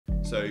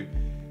So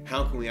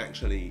how can we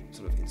actually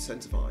sort of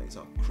incentivize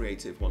our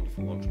creative,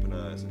 wonderful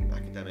entrepreneurs and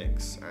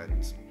academics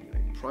and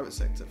private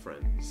sector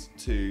friends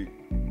to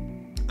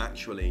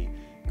actually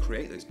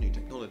create those new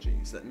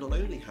technologies that not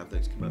only have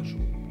those commercial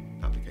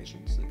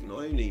applications, that can not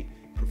only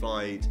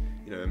provide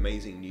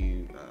amazing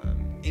new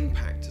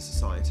impact to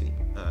society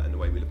and the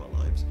way we live our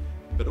lives,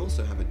 but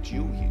also have a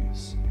dual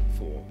use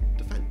for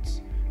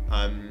defence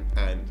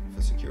and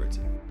for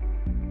security.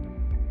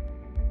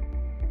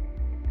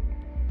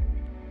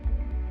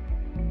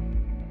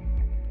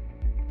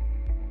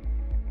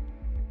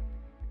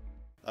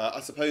 I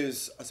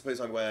suppose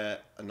I wear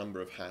a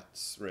number of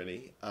hats,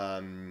 really,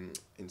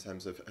 in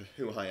terms of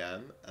who I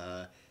am.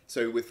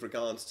 So with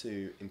regards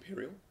to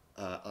Imperial,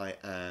 I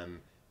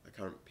am a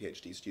current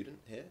PhD student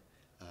here,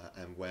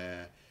 and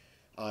where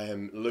I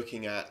am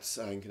looking at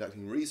and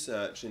conducting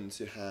research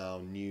into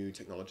how new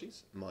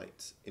technologies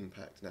might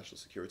impact national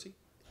security.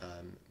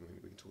 We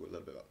can talk a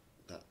little bit about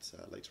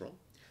that later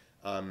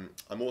on.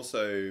 I'm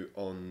also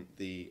on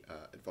the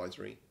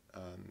advisory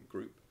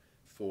group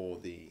for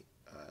the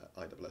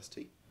ISST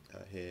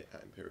here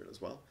at Imperial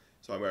as well.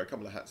 So I wear a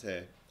couple of hats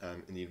here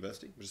in the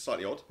university, which is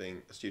slightly odd,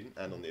 being a student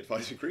and on the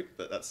advisory group,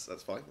 but that's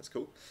fine, that's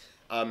cool.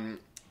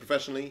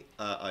 Professionally,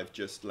 I've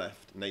just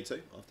left NATO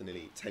after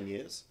nearly 10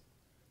 years.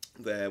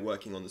 They're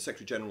working on the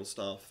Secretary General's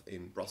staff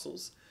in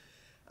Brussels.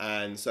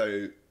 And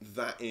so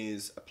that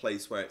is a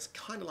place where it's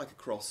kind of like a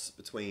cross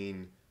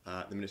between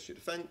the Ministry of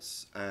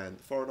Defence and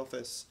the Foreign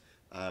Office.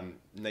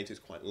 NATO is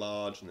quite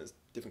large and there's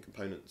different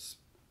components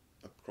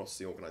across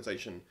the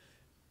organisation.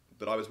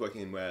 But I was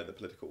working in where the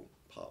political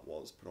part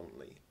was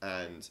predominantly.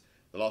 And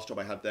the last job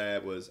I had there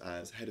was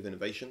as head of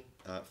innovation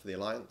for the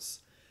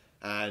Alliance.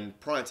 And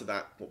prior to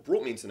that, what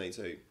brought me into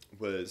NATO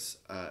was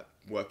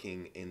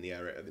working in the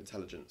area of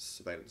intelligence,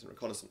 surveillance and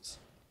reconnaissance.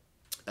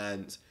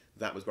 And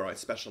that was where I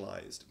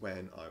specialised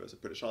when I was a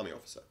British Army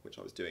officer, which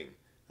I was doing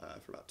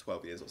for about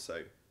 12 years or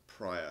so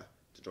prior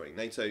to joining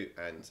NATO.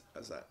 And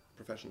as that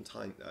profession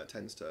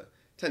tends to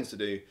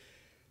do,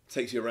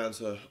 takes you around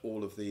to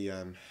all of the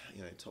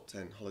top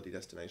 10 holiday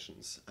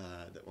destinations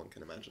that one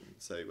can imagine.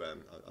 So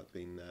I've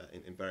been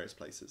in various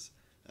places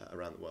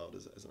around the world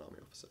as an Army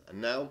officer.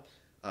 And now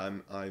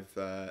I've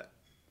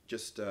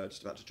just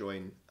about to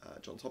join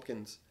Johns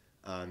Hopkins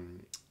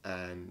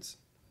and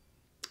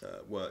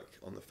work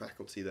on the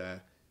faculty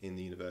there in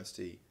the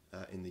university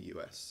in the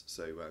US.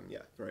 So yeah,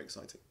 very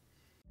exciting.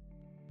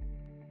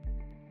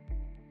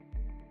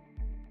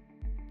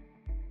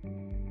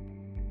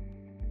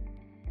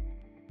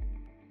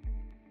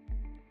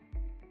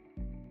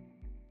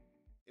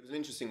 It was an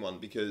interesting one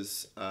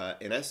because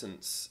in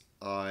essence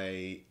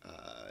I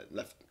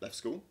left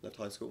school, left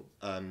high school.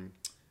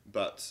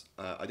 But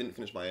I didn't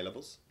finish my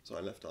A-levels, so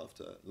I left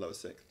after lower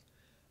sixth.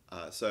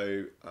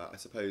 So I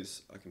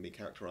suppose I can be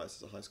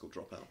characterised as a high school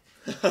dropout,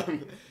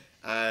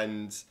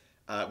 and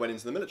went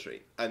into the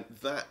military, and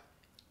that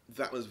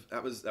was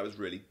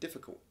really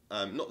difficult.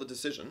 Not the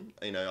decision,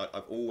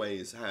 I've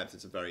always had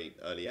since a very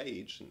early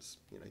age, since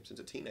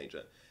a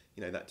teenager,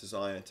 that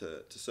desire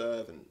to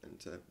serve and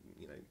to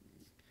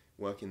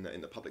work in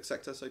the public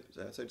sector, so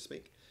to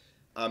speak,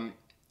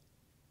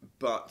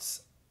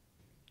 but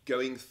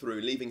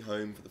leaving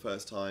home for the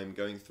first time,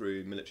 going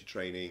through military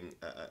training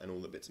and all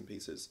the bits and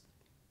pieces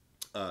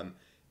at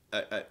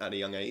a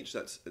young age,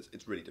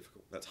 it's really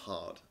difficult. That's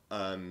hard,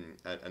 and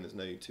there's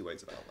no two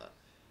ways about that.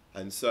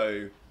 And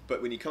so,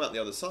 but when you come out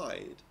the other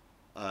side,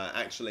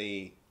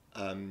 actually,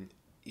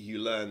 you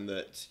learn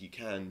that you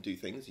can do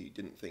things you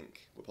didn't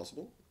think were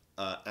possible,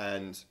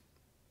 and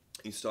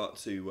you start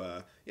to,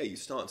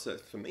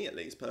 for me at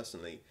least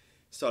personally,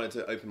 started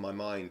to open my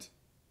mind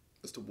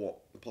as to what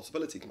the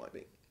possibilities might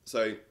be.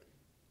 So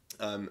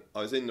I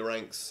was in the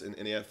ranks in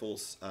the Air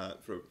Force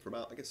for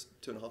about, I guess,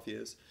 2.5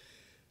 years.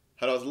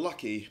 And I was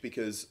lucky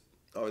because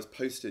I was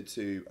posted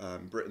to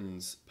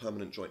Britain's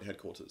permanent joint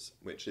headquarters,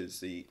 which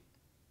is the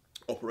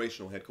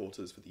operational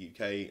headquarters for the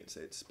UK.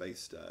 It's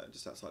based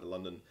just outside of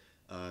London,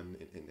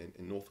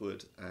 in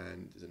Northwood,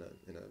 and is in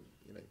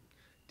a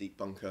deep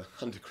bunker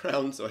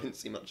underground, so I didn't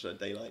see much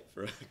daylight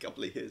for a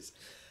couple of years.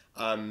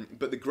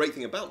 But the great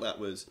thing about that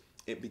was,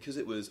 because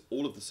it was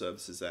all of the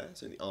services there,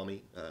 so the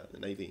Army, the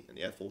Navy and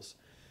the Air Force,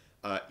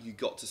 you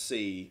got to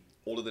see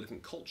all of the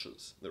different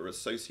cultures that were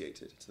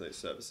associated to those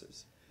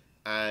services.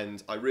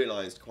 And I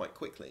realised quite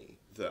quickly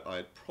that I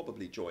had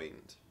probably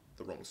joined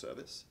the wrong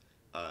service,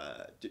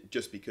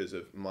 just because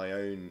of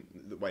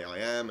the way I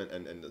am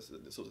and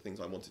the sort of things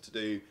I wanted to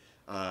do,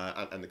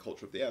 and the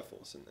culture of the Air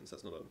Force. And so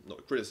that's not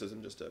a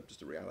criticism, just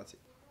a reality.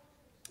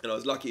 And I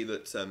was lucky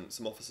that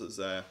some officers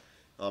there,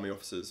 Army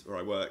officers where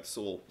I worked,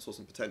 saw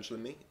some potential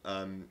in me,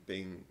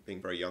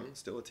 being very young,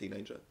 still a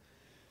teenager,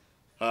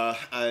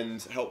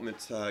 and helped me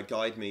to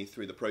guide me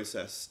through the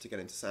process to get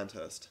into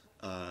Sandhurst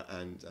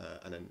and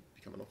then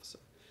become an officer.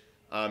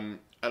 And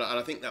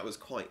I think that was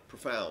quite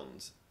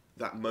profound,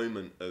 that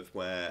moment of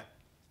where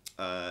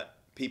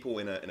people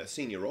in a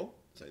senior role,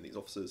 so these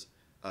officers,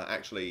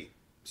 actually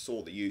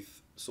saw the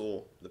youth,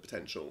 saw the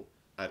potential,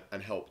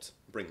 and helped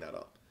bring that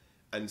up.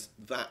 And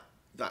that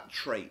that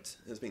trait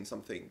has been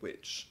something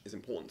which is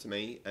important to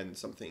me and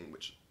something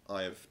which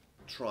I have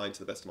tried to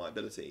the best of my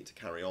ability to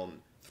carry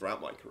on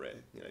throughout my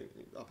career,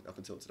 up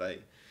until today,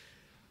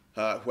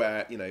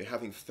 where,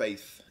 having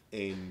faith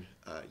in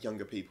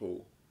younger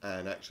people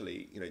and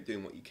actually,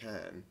 doing what you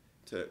can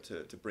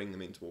to bring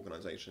them into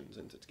organisations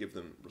and to give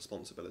them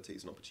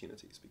responsibilities and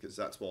opportunities, because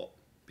that's what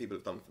people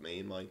have done for me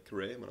in my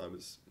career when I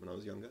was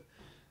younger,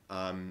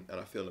 and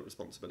I feel a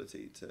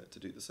responsibility to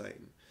do the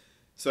same.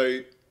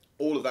 So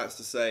all of that's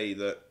to say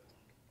that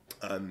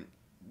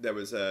there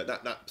was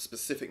that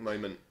specific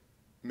moment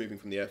moving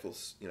from the Air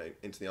Force,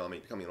 into the Army,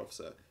 becoming an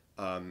officer.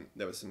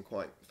 There were some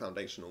quite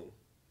foundational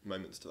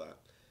moments to that,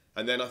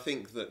 and then I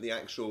think that the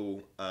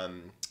actual,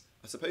 I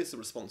suppose, the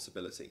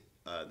responsibility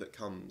that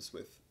comes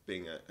with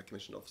being a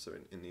commissioned officer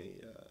in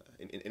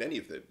any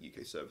of the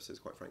UK services,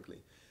 quite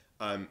frankly,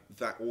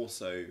 that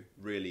also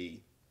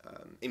really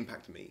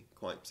impacted me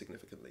quite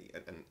significantly,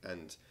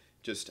 and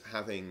just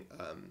having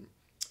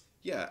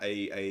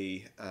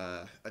a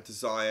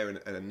desire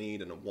and a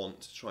need and a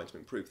want to try to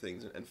improve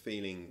things, and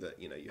feeling that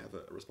you have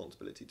a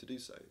responsibility to do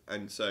so,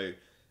 and so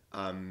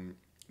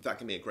that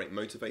can be a great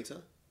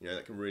motivator.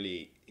 That can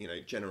really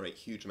generate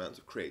huge amounts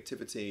of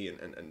creativity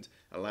and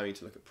allow you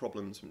to look at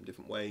problems from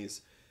different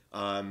ways.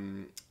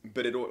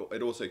 But it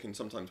also can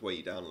sometimes weigh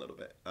you down a little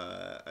bit,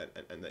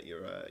 and that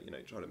you're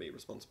trying to be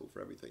responsible for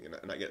everything,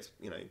 and that gets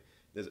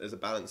there's a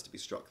balance to be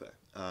struck there,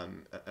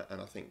 and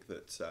I think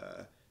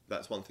that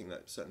that's one thing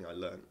that certainly I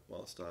learned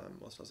whilst I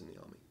was in the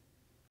Army.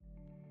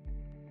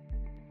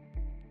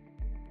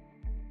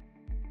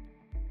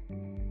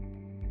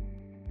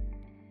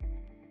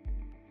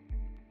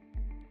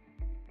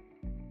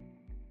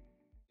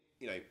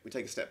 We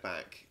take a step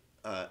back.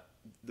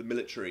 The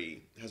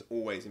military has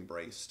always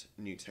embraced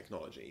new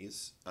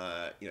technologies,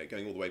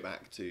 going all the way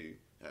back to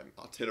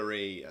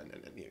artillery and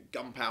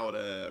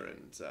gunpowder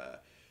and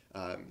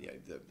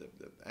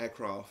the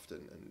aircraft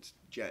and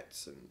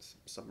jets and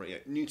submarine.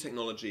 New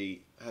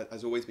technology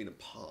has always been a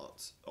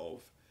part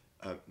of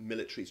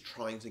militaries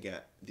trying to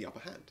get the upper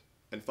hand,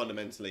 and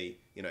fundamentally,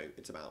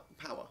 it's about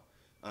power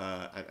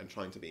and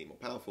trying to be more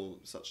powerful,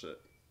 such that,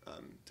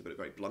 to put it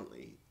very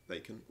bluntly, they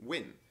can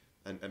win.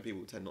 And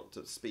people tend not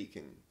to speak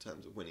in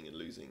terms of winning and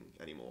losing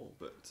anymore,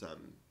 but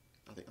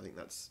I think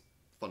that's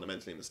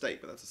fundamentally a mistake,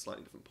 but that's a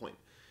slightly different point.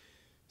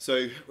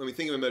 So when we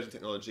think of emerging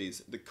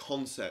technologies, the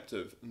concept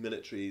of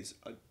militaries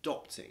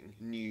adopting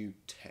new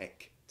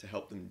tech to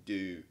help them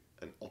do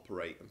and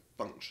operate and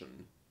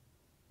function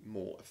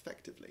more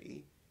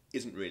effectively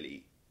isn't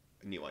really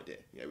a new idea.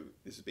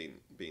 This has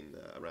been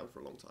around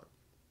for a long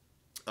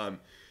time.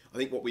 I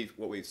think what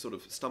we've sort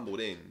of stumbled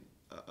in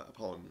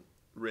upon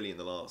really in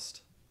the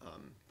last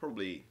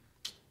probably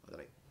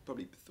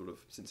sort of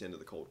since the end of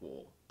the Cold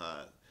War,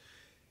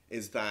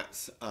 is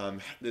that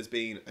there's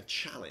been a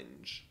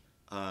challenge,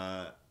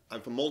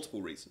 and for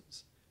multiple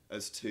reasons,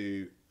 as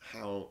to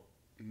how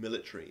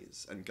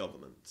militaries and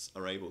governments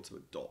are able to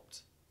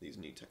adopt these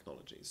new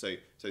technologies.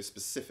 So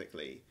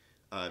specifically,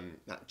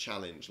 that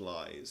challenge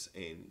lies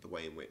in the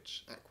way in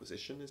which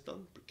acquisition is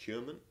done,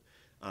 procurement,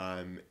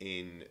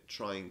 in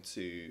trying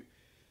to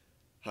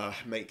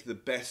make the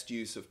best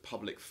use of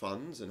public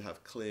funds and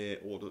have clear,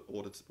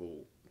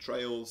 auditable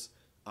trails,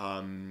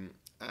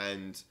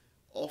 and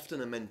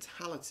often a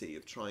mentality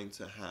of trying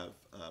to have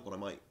what I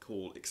might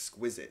call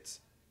exquisite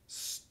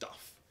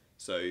stuff.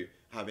 So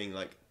having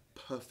like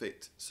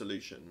perfect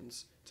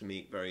solutions to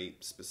meet very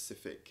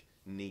specific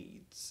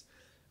needs.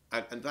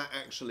 And that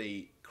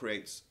actually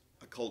creates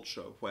a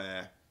culture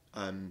where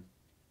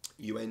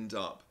you end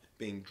up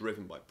being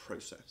driven by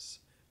process.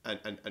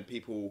 And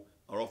people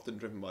are often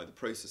driven by the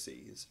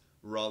processes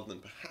rather than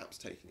perhaps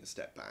taking a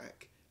step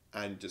back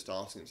and just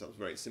asking themselves a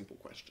very simple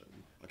question.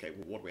 Okay,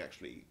 well, what are we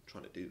actually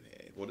trying to do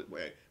here?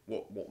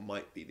 What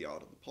might be the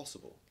art of the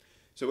possible?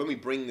 So when we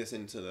bring this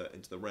into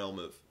the realm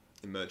of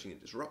emerging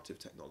and disruptive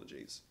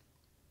technologies,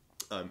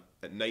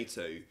 at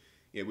NATO,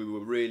 we were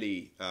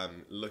really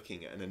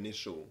looking at an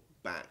initial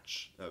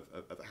batch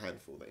of a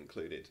handful that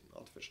included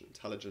artificial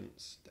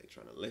intelligence, data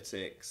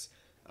analytics,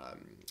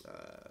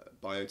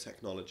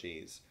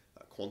 biotechnologies,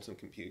 quantum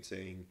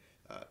computing,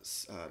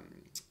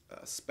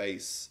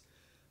 space,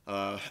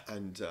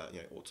 and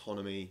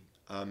autonomy,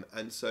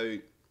 and so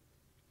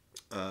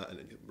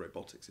and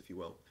robotics, if you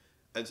will.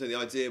 And so the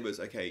idea was,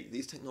 okay,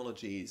 these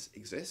technologies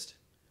exist.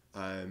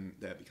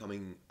 They're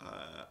becoming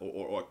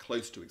or are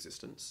close to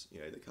existence.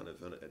 They're kind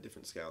of on a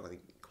different scale. I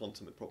think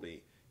quantum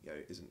probably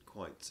isn't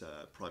quite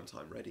prime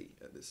time ready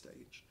at this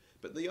stage.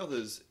 But the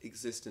others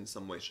exist in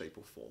some way, shape,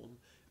 or form,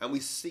 and we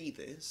see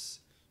this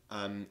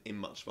in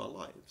much of our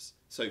lives.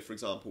 So, for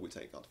example, we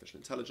take artificial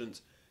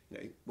intelligence.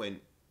 When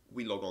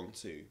we log on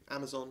to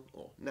Amazon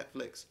or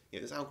Netflix,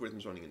 there's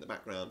algorithms running in the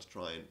background to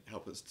try and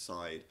help us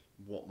decide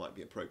what might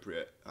be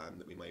appropriate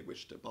that we may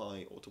wish to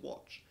buy or to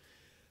watch.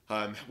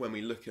 When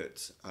we look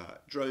at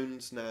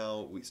drones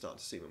now, we start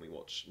to see when we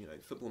watch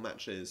football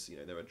matches,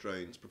 there are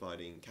drones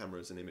providing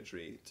cameras and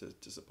imagery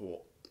to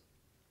support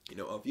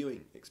our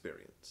viewing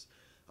experience.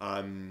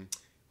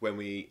 When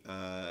we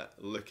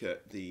look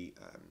at the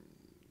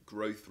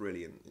growth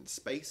really in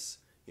space.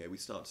 We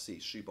start to see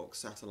shoebox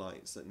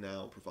satellites that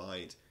now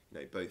provide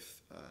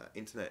both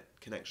internet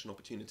connection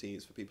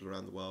opportunities for people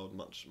around the world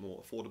much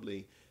more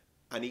affordably,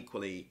 and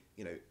equally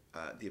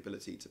the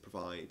ability to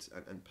provide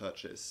and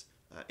purchase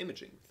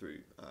imaging through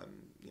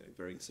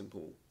very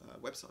simple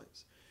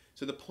websites.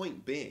 So the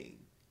point being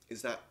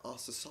is that our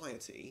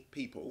society,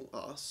 people,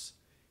 us,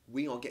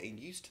 we are getting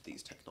used to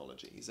these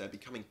technologies. They're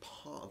becoming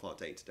part of our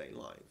day-to-day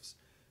lives.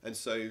 And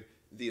so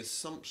the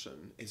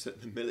assumption is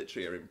that the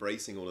military are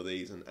embracing all of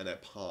these and are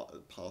part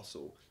and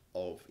parcel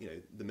of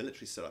the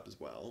military setup as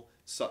well,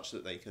 such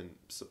that they can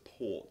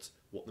support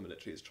what the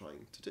military is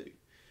trying to do.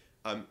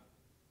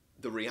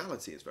 The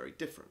reality is very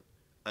different.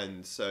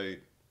 And so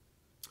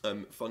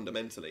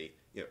fundamentally,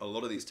 a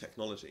lot of these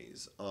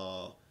technologies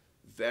are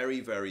very,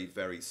 very,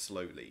 very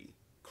slowly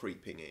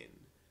creeping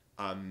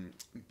in,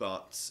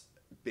 but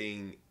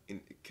being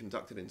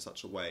conducted in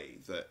such a way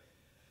that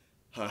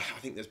I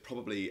think there's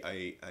probably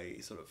a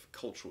sort of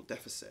cultural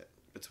deficit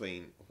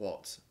between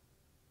what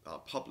our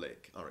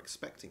public are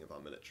expecting of our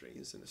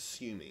militaries and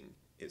assuming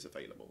is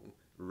available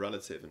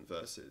relative and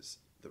versus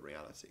the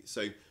reality.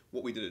 So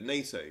what we did at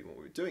NATO, what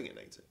we were doing at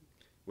NATO,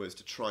 was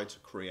to try to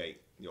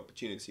create the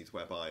opportunities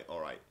whereby, all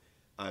right,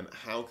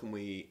 how can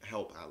we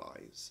help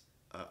allies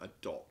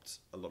adopt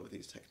a lot of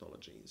these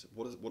technologies?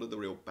 What are the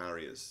real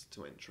barriers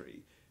to entry?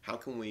 How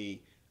can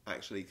we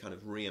actually kind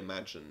of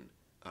reimagine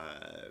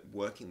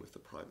working with the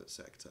private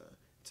sector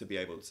to be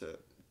able to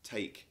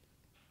take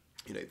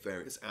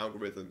various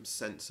algorithms,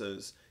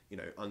 sensors,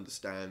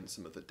 understand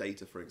some of the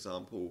data, for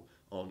example,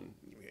 on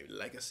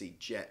legacy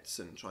jets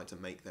and try to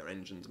make their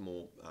engines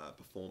more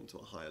perform to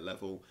a higher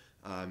level,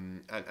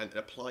 and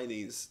apply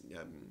these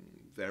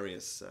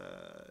various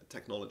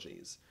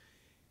technologies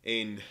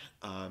in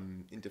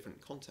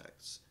different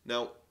contexts.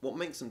 Now, what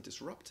makes them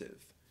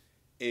disruptive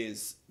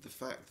is the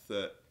fact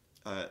that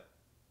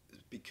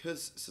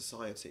because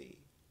society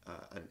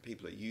and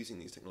people are using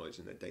these technologies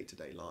in their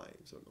day-to-day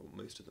lives, or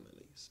most of them at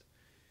least,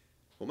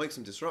 what makes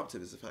them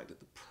disruptive is the fact that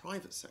the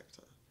private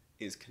sector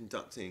is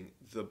conducting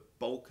the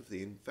bulk of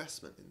the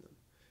investment in them.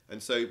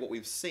 And so what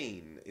we've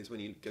seen is, when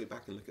you go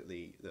back and look at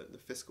the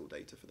fiscal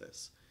data for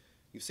this,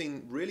 you've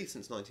seen really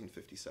since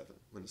 1957,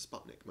 when the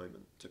Sputnik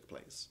moment took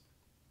place,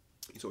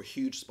 you saw a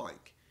huge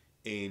spike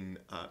in,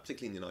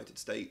 particularly in the United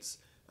States,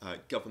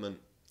 government,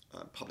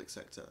 public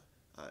sector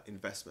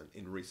investment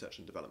in research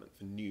and development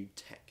for new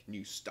tech,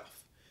 new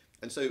stuff.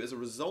 And so as a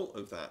result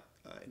of that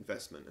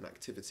investment and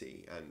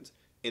activity and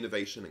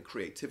innovation and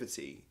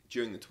creativity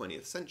during the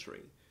 20th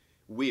century,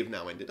 we have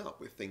now ended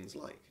up with things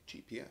like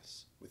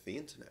GPS, with the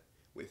internet,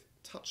 with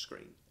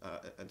touchscreen,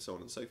 and so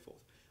on and so forth.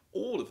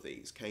 All of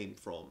these came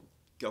from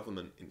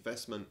government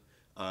investment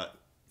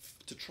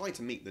to try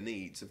to meet the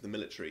needs of the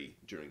military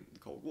during the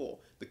Cold War.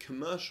 The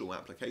commercial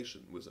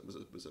application was a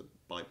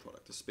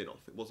byproduct, a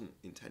spin-off. It wasn't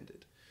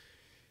intended.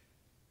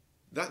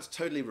 That's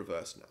totally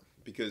reversed now,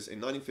 because in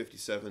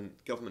 1957,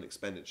 government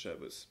expenditure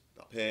was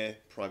up here,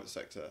 private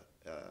sector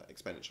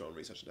expenditure on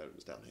research and development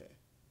was down here.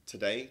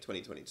 Today,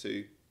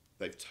 2022,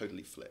 they've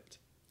totally flipped.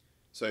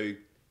 So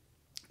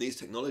these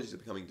technologies are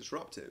becoming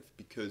disruptive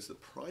because the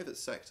private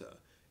sector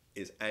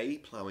is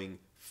ploughing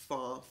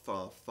far,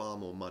 far, far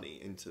more money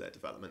into their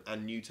development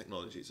and new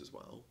technologies as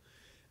well,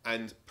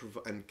 and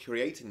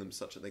creating them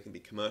such that they can be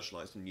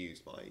commercialized and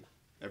used by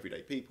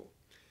everyday people.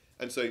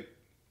 And so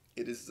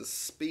it is the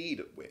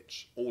speed at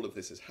which all of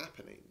this is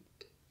happening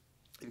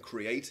in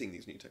creating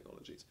these new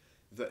technologies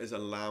that is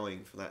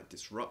allowing for that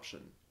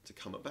disruption to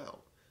come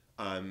about.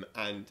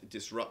 And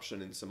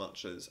disruption in so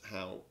much as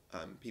how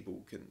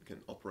people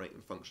can operate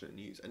and function and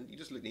use. And you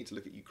just need to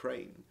look at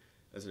Ukraine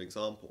as an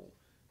example,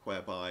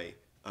 whereby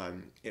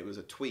it was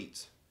a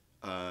tweet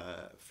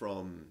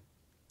from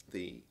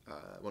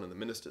one of the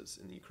ministers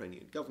in the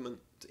Ukrainian government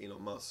to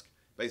Elon Musk,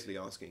 basically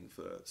asking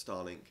for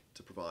Starlink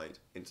to provide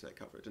internet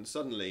coverage. And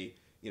suddenly,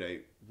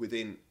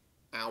 within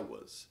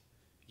hours,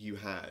 you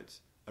had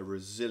a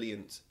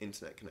resilient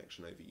internet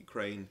connection over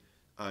Ukraine,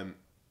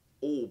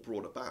 all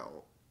brought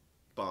about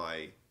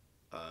by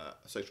a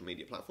social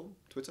media platform,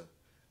 Twitter,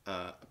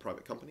 a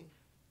private company,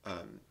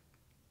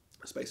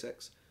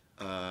 SpaceX,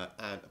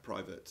 and a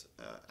private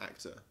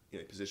actor,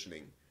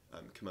 positioning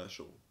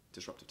commercial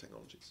disruptive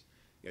technologies.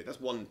 That's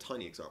one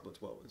tiny example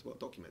as well. It's well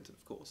documented,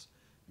 of course.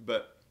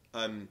 But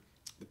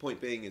the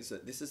point being is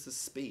that this is the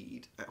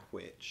speed at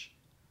which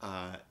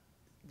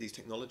these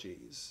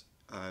technologies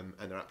and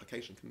their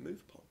application can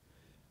move upon.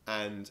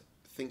 And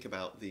think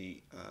about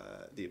the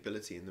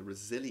ability and the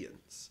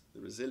resilience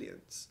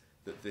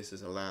that this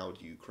has allowed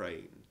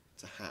Ukraine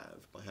to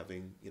have by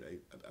having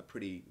a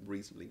pretty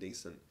reasonably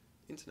decent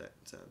internet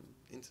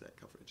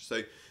coverage.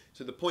 So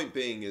the point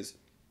being is,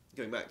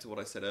 going back to what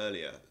I said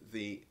earlier,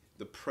 the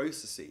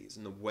processes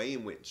and the way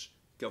in which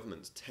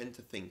governments tend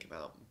to think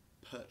about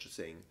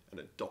purchasing and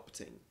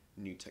adopting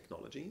new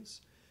technologies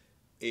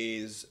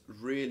is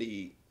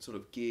really sort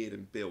of geared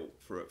and built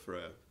for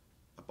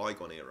a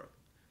bygone era.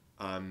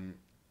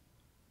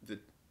 The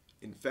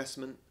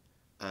investment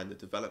and the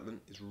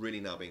development is really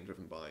now being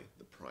driven by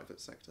the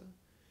private sector.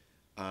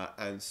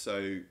 And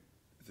so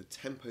the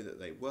tempo that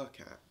they work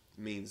at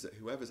means that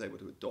whoever's able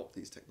to adopt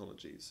these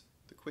technologies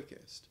the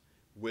quickest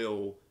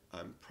will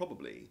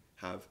probably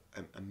have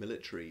a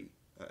military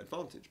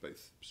advantage,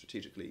 both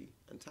strategically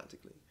and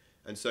tactically.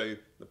 And so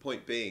the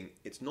point being,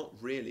 it's not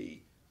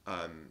really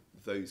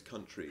those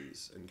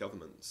countries and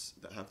governments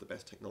that have the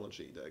best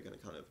technology that are going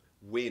to kind of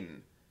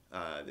win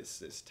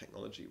this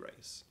technology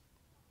race.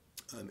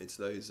 It's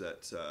those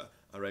that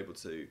are able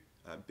to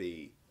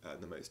be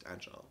the most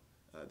agile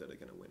that are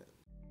going to win it.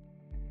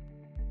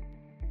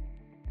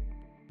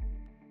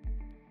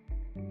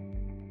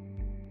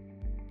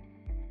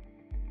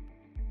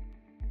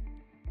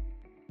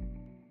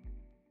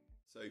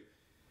 So,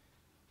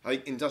 I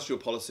think industrial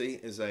policy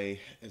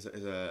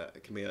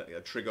can be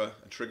a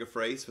trigger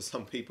phrase for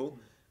some people,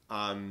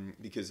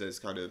 because there's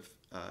kind of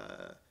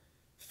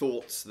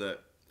thoughts that,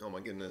 oh my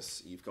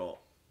goodness, you've got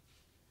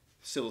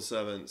civil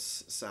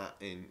servants sat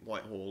in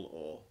Whitehall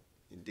or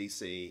in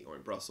DC or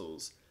in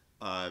Brussels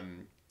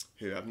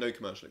who have no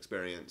commercial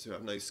experience, who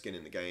have no skin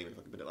in the game, if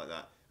I can put it like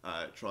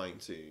that, trying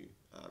to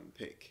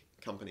pick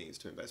companies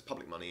to invest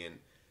public money in,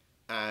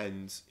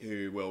 and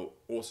who will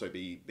also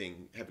be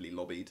being heavily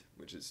lobbied,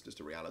 which is just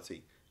a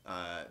reality,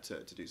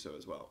 to do so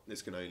as well.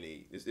 This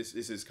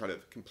is kind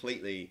of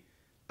completely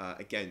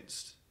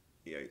against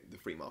the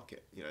free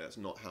market. That's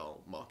not how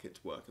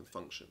markets work and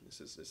function.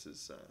 This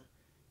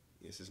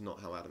is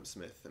not how Adam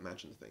Smith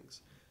imagined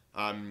things.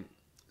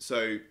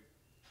 So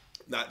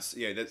that's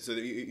so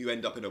you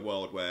end up in a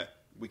world where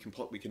we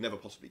can never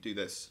possibly do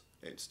this.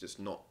 It's just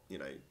not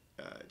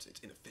it's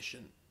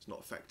inefficient. It's not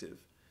effective.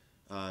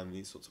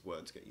 These sorts of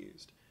words get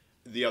used.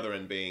 The other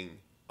end being,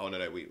 oh no,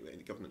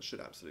 the government should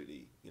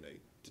absolutely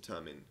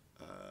determine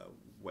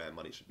where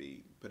money should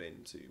be put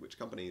into which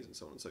companies and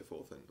so on and so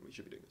forth, and we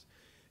should be doing this.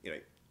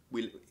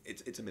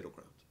 It's a middle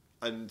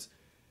ground,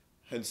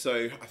 and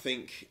so I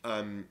think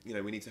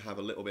we need to have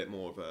a little bit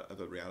more of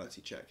a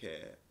reality check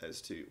here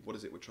as to what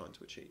is it we're trying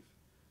to achieve,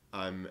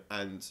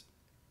 and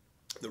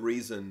the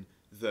reason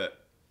that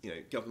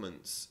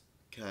governments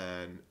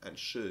can and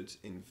should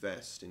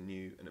invest in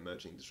new and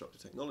emerging disruptive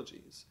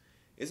technologies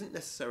isn't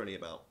necessarily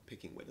about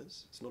picking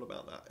winners. It's not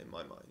about that in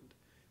my mind.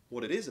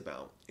 What it is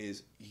about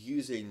is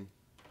using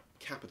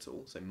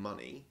capital, so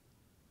money,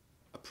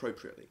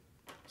 appropriately.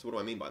 So what do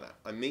I mean by that?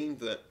 I mean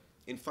that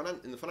in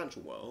the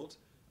financial world,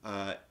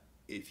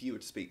 if you were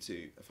to speak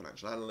to a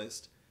financial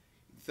analyst,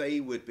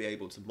 they would be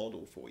able to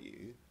model for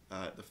you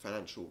the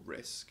financial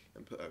risk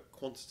and put a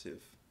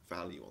quantitative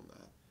value on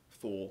that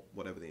for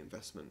whatever the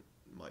investment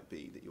might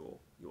be that you're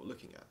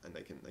looking at, and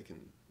they can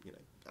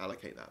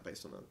allocate that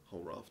based on a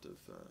whole raft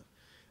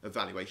of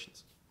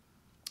valuations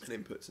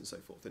and inputs and so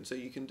forth, and so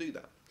you can do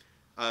that.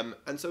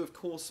 And so of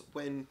course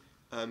when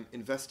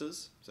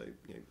investors, so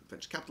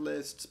venture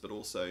capitalists, but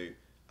also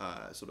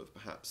sort of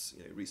perhaps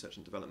research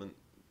and development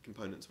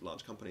components of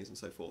large companies and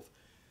so forth,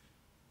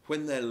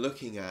 when they're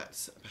looking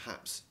at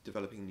perhaps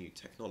developing new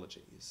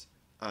technologies,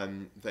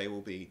 they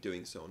will be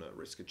doing so on a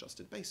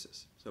risk-adjusted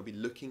basis. So they'll be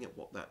looking at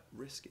what that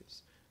risk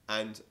is.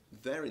 And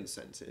their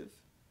incentive,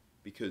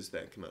 because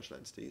they're commercial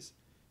entities,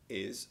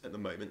 is, at the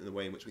moment, in the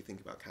way in which we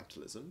think about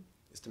capitalism,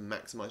 is to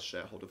maximize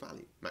shareholder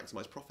value,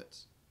 maximize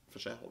profits for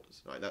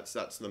shareholders. Right? That's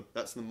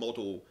the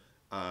model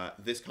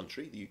this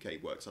country, the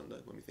UK, works under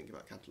when we think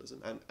about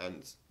capitalism,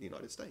 and the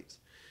United States.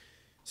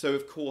 So,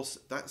 of course,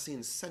 that's the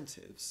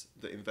incentives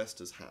that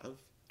investors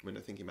have when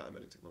they're thinking about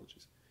emerging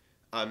technologies,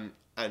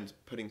 and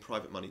putting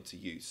private money to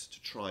use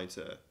to try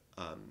to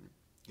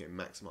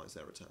maximize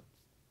their return.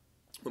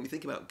 When we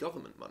think about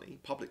government money,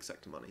 public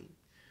sector money,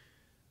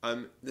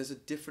 there's a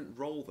different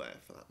role there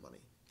for that money,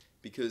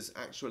 because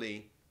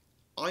actually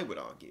I would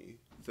argue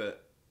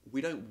that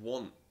we don't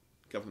want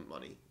government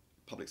money,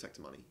 public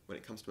sector money, when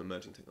it comes to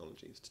emerging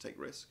technologies, to take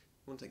risk.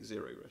 We want to take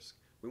zero risk.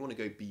 We want to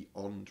go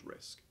beyond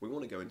risk. We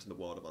want to go into the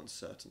world of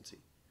uncertainty,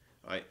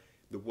 right?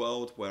 The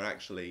world where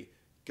actually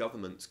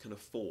governments can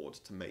afford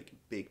to make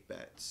big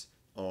bets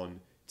on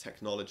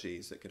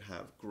technologies that could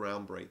have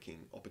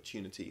groundbreaking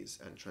opportunities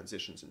and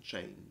transitions and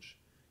change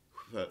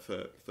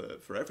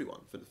for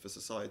everyone, for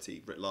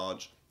society writ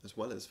large, as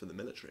well as for the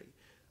military,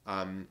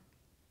 and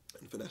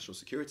for national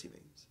security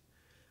means.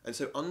 And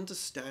so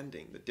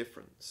understanding the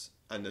difference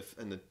and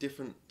the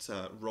different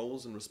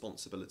roles and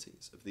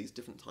responsibilities of these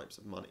different types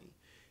of money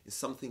is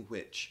something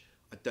which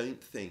I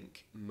don't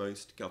think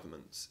most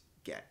governments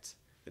get.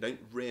 They don't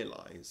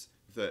realise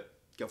that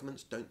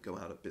governments don't go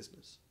out of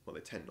business. Well, they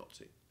tend not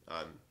to.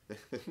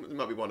 There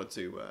might be one or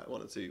two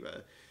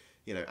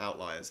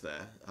outliers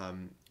there,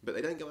 but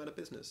they don't go out of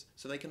business,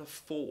 so they can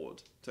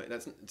afford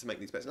to make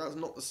these bets. Now, that's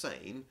not the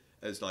same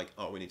as like,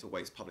 oh, we need to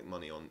waste public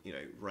money on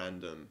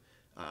random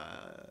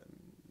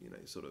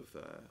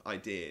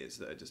ideas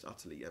that are just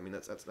utterly. I mean,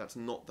 that's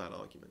not that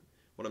argument.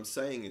 What I'm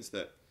saying is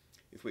that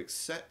if we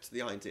accept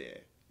the idea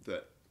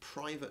that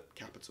private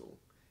capital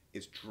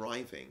is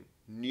driving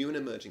new and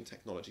emerging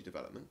technology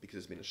development, because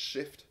there's been a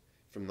shift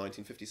from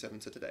 1957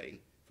 to today,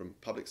 from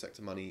public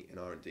sector money in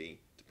R&D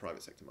to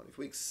private sector money. If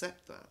we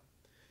accept that,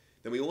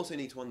 then we also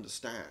need to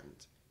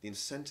understand the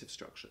incentive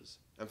structures.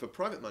 And for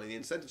private money, the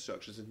incentive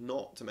structures is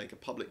not to make a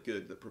public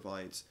good that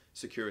provides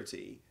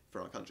security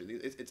for our country.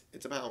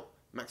 It's about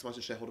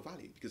maximising shareholder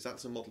value, because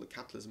that's a model of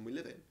capitalism we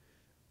live in.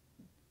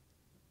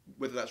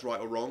 Whether that's right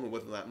or wrong, or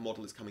whether that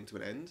model is coming to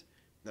an end,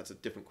 that's a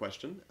different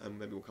question, and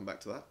maybe we'll come back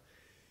to that.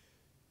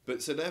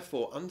 But so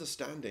therefore,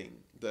 understanding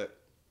that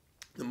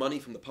the money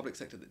from the public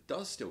sector that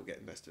does still get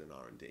invested in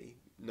R&D,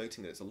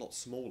 noting that it's a lot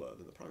smaller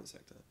than the private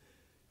sector,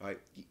 right?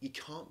 You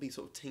can't be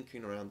sort of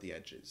tinkering around the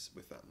edges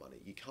with that money.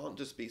 You can't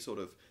just be sort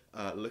of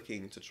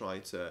looking to try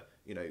to,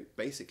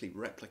 basically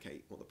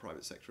replicate what the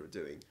private sector are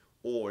doing,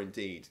 or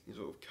indeed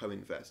sort of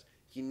co-invest.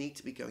 You need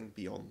to be going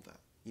beyond that.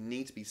 You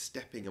need to be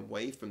stepping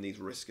away from these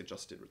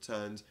risk-adjusted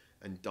returns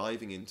and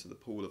diving into the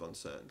pool of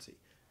uncertainty.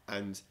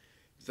 And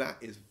that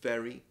is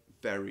very,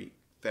 very,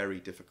 very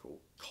difficult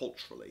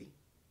culturally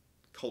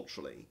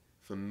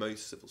for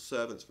most civil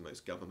servants, for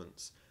most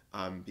governments,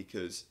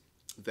 because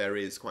there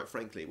is, quite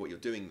frankly, what you're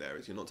doing there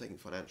is you're not taking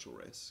financial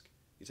risk,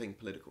 you're taking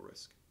political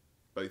risk,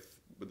 both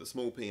with a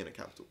small p and a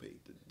capital P,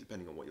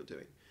 depending on what you're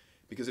doing.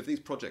 Because if these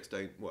projects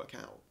don't work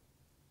out,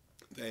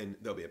 then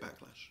there'll be a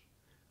backlash,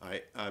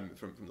 right,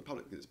 from the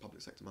public, because it's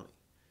public sector money.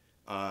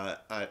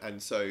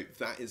 And so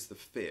that is the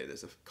fear.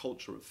 There's a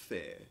culture of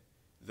fear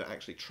that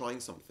actually trying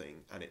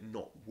something and it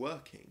not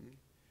working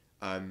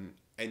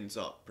ends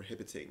up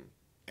prohibiting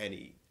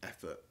any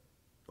effort,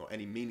 or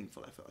any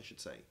meaningful effort, I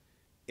should say,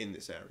 in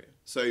this area.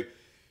 So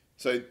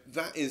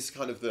that is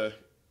kind of the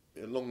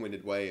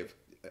long-winded way of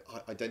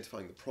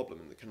identifying the problem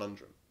and the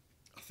conundrum.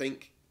 I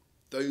think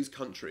those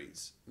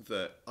countries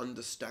that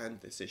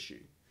understand this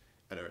issue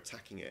and are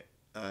attacking it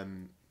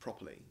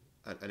properly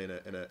and in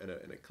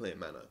a clear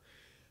manner,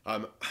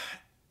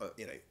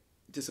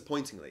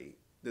 disappointingly,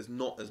 there's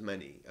not as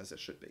many as there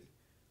should be.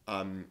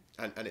 And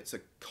it's a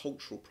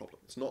cultural problem.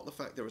 It's not the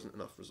fact there isn't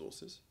enough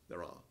resources.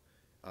 There are.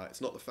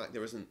 It's not the fact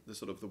there isn't the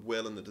sort of the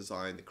will and the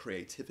desire and the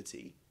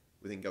creativity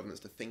within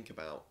governments to think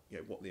about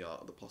what the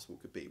art of the possible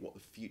could be, what the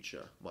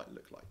future might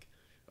look like.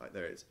 Right,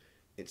 there is.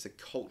 It's a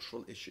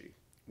cultural issue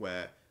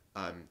where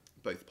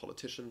both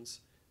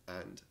politicians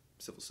and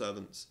civil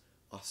servants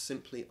are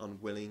simply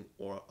unwilling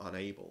or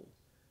unable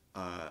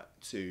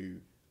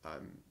to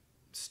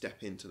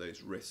step into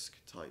those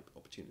risk-type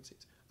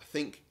opportunities. I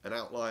think an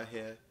outlier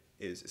here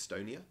is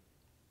Estonia.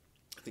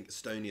 I think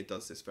Estonia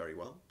does this very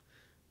well.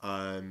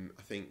 I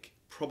think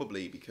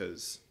probably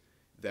because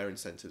their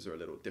incentives are a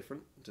little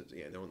different.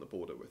 They're on the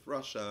border with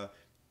Russia.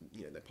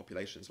 Their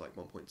population's like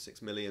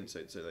 1.6 million, so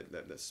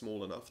they're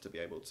small enough to be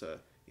able to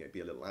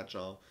be a little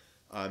agile.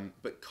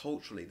 But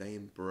culturally, they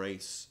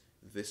embrace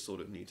this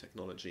sort of new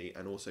technology,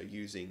 and also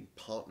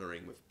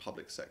partnering with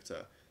public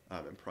sector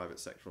and private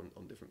sector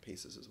on different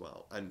pieces as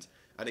well. And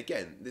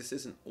again, this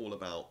isn't all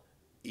about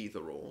either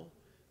or.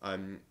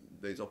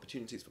 There's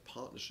opportunities for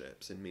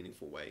partnerships in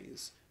meaningful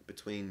ways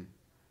between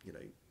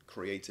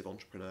creative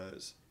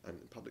entrepreneurs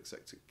and public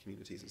sector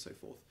communities and so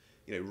forth,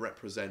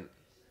 represent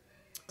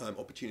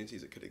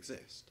opportunities that could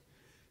exist.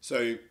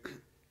 So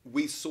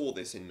we saw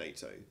this in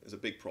NATO as a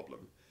big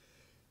problem.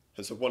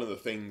 And so one of the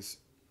things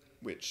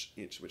which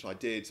I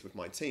did with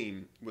my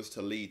team was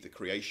to lead the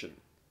creation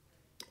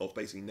of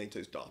basically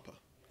NATO's DARPA,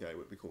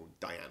 what we call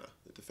Diana,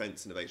 the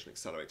Defence Innovation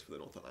Accelerator for the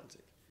North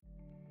Atlantic.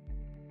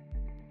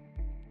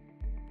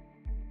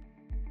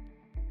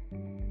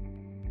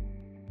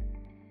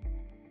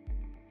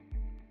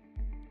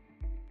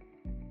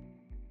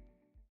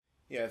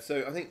 Yeah,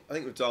 so I think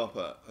with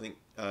DARPA,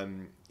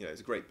 it's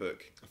a great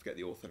book. I forget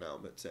the author now,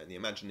 but The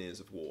Imagineers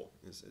of War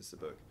is the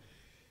book,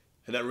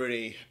 and that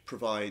really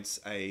provides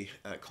a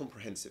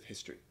comprehensive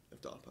history of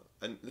DARPA.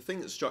 And the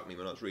thing that struck me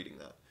when I was reading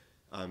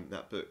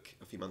that book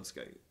a few months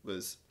ago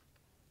was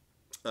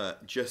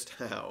just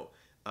how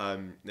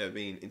there have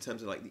been, in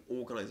terms of like the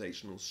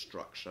organisational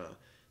structure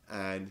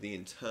and the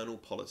internal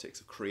politics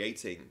of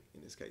creating,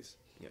 in this case,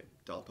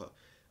 DARPA,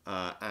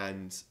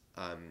 and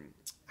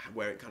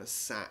where it kind of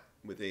sat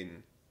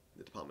within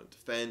the Department of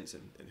Defence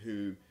and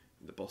who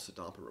the boss of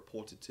DARPA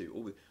reported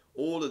to,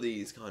 all of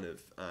these kind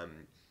of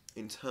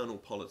internal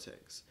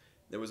politics.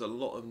 There was a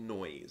lot of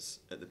noise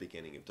at the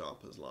beginning of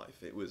DARPA's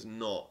life. It was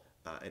not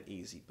an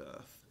easy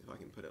birth, if I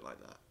can put it like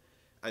that.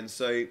 And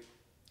so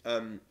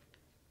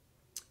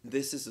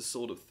this is the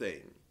sort of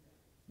thing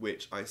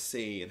which I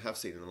see and have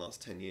seen in the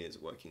last 10 years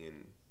working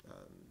in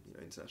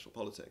international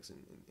politics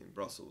in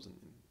Brussels and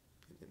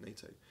in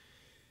NATO,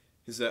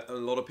 is that a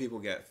lot of people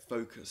get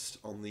focused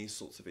on these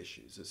sorts of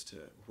issues as to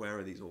where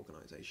are these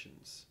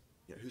organisations,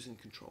 who's in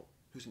control,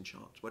 who's in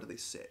charge, where do they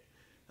sit,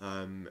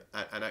 and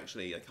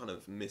actually I kind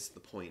of miss the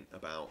point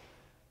about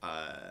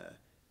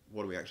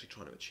what are we actually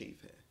trying to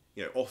achieve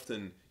here.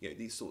 Often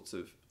these sorts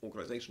of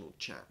organisational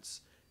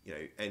chats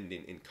end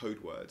in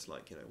code words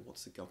like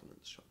what's the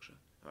governance structure,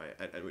 right?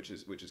 And which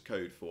is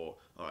code for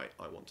all right,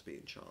 I want to be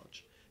in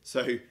charge.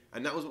 So,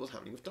 and that was what was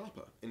happening with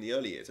DARPA in the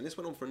early years, and this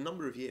went on for a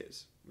number of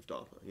years with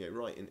DARPA,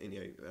 right in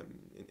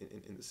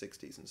the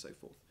 60s and so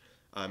forth.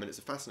 And it's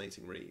a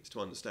fascinating read to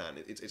understand.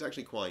 It's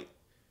actually quite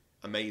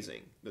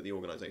amazing that the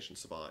organisation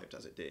survived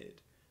as it did.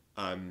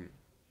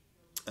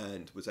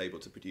 and was able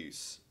to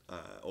produce,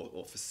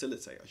 or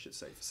facilitate, I should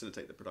say,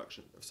 facilitate the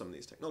production of some of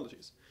these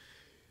technologies.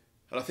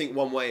 And I think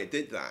one way it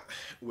did that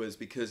was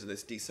because of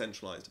this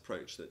decentralized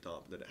approach that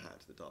DARPA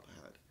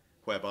had,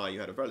 whereby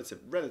you had a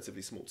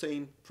relatively small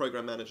team,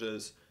 program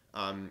managers,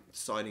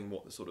 deciding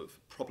what the sort of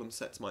problem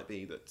sets might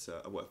be that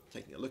are worth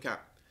taking a look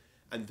at.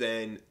 And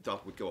then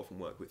DARPA would go off and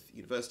work with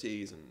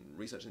universities and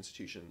research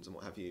institutions and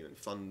what have you, and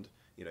fund,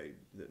 you know,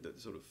 the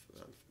sort of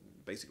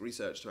basic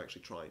research to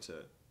actually try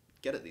to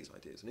get at these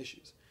ideas and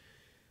issues.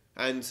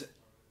 And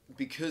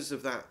because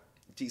of that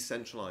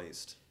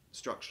decentralized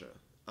structure,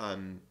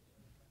 and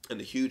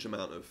the huge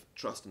amount of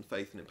trust and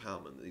faith and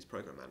empowerment that these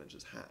program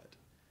managers had,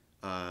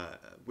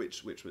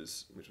 which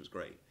was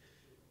great,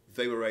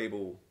 they were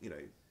able, you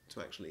know, to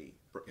actually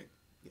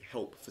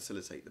help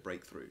facilitate the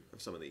breakthrough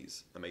of some of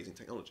these amazing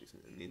technologies,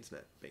 and the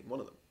internet being one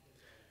of them.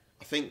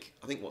 I think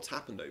what's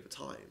happened over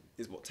time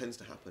is what tends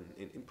to happen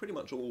in pretty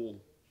much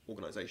all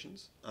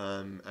organisations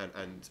and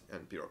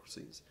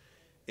bureaucracies,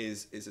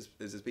 is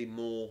there's been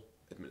more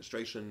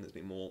administration, there's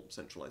been more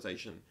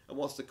centralisation, and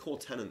whilst the core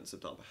tenets of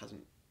DARPA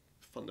hasn't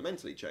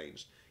fundamentally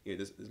changed, you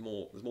know, there's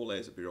more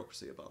layers of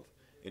bureaucracy above,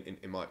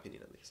 in my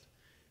opinion at least.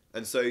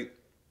 And so, you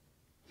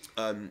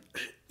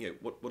know,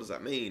 what does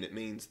that mean? It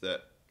means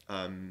that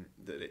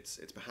that it's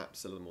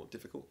perhaps a little more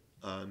difficult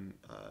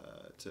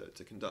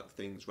to conduct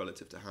things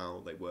relative to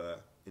how they were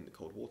in the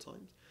Cold War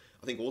times.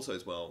 I think also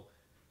as well,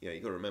 you know,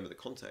 you've got to remember the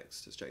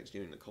context has changed.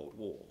 During the Cold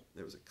War,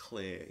 there was a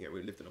clear, you know,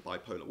 we lived in a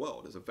bipolar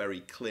world. There's a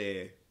very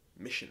clear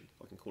mission,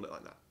 if I can call it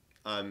like that,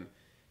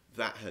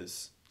 that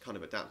has kind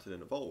of adapted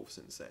and evolved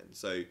since then.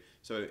 So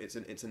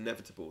it's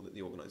inevitable that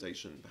the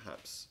organisation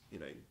perhaps, you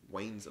know,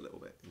 wanes a little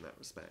bit in that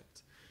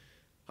respect.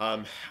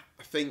 I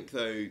think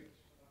though,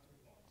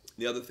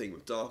 the other thing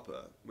with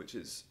DARPA, which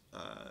is,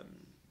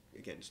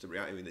 again, just a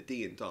reality, I mean, the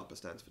D in DARPA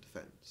stands for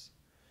defence.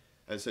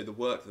 And so the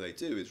work that they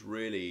do is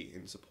really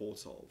in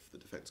support of the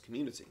defence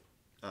community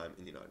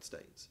in the United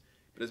States.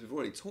 But as we've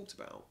already talked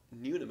about,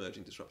 new and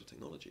emerging disruptive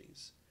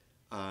technologies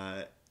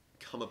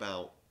come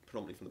about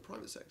predominantly from the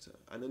private sector,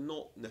 and are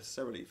not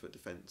necessarily for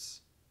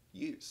defence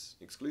use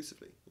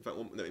exclusively.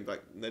 In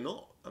fact, they're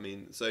not. I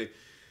mean, so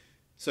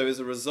as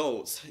a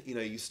result, you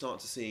know, you start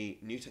to see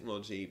new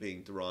technology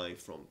being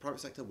derived from the private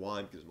sector.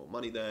 Why? Because there's more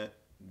money there.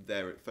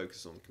 They're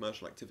focused on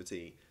commercial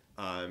activity,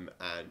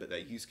 but their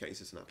use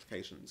cases and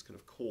applications can,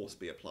 of course,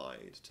 be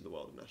applied to the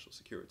world of national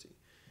security.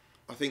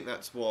 I think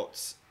that's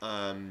what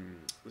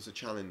was a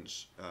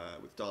challenge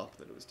with DARPA,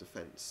 that it was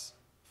defence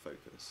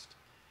focused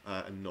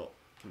and not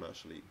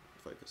commercially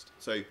focused.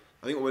 So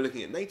I think what we're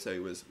looking at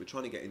NATO was we're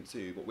trying to get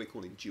into what we're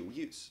calling dual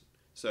use.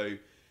 So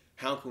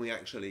how can we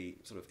actually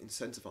sort of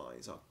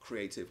incentivize our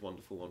creative,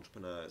 wonderful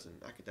entrepreneurs and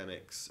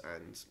academics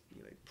and,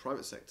 you know,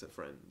 private sector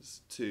friends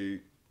to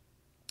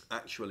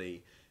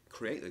actually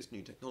create those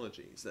new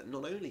technologies that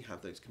not only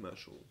have those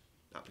commercial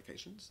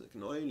applications, that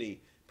can not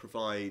only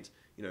provide,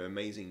 you know,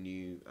 amazing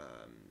new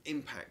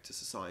impact to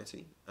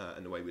society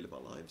and the way we live our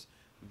lives,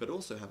 but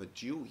also have a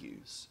dual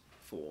use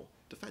for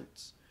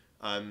defence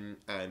and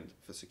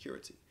for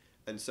security.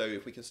 And so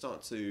if we can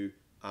start to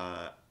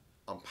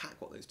unpack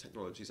what those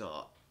technologies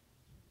are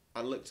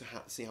and look to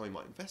see how we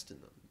might invest in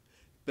them,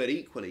 but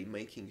equally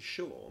making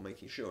sure,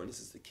 and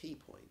this is the key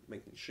point,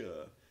 making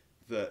sure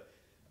that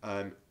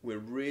we're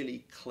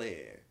really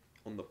clear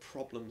on the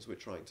problems we're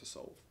trying to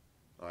solve,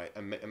 right?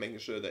 And making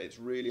sure that it's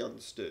really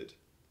understood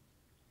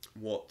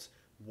what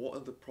are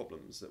the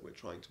problems that we're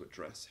trying to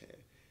address here,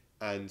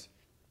 and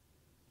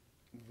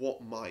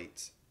what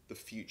might the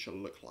future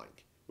look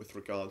like with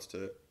regards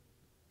to,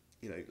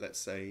 you know, let's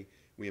say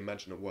we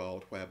imagine a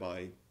world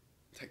whereby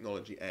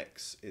technology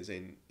X is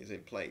in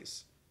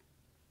place.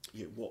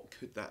 You know, what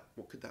could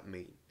that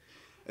mean?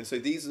 And so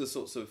these are the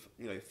sorts of,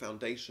 you know,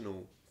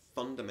 foundational,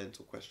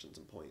 fundamental questions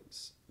and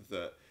points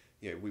that,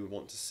 you know, we would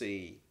want to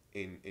see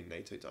in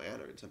NATO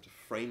Diana in terms of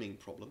framing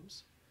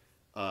problems,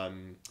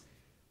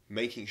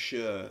 making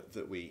sure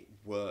that we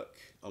work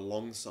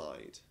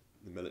alongside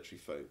the military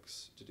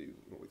folks to do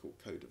what we call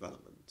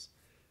co-development,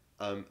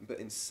 but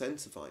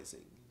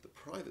incentivizing the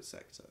private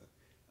sector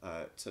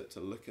to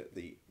look at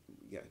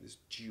this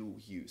dual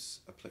use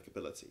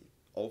applicability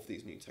of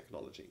these new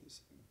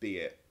technologies, be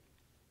it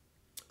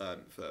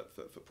for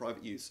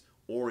private use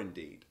or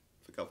indeed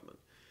for government.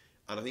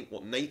 And I think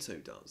what NATO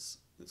does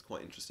that's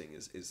quite interesting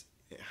is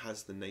it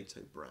has the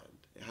NATO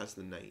brand, it has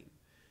the name.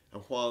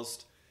 And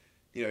whilst,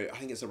 you know, I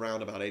think it's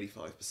around about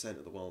 85%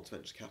 of the world's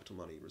venture capital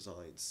money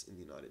resides in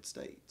the United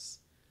States,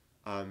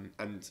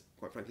 and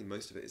quite frankly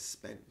most of it is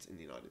spent in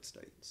the United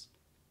States.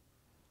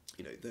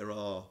 You know, there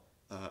are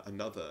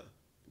another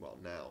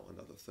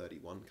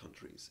 31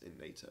 countries in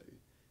NATO,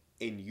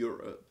 in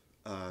Europe,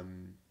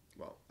 and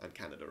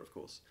Canada, of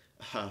course,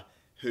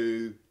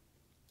 who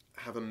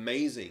have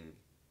amazing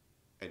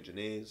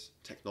engineers,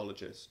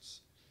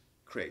 technologists,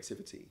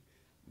 creativity,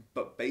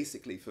 but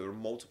basically for a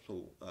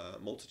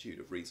multitude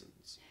of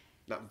reasons,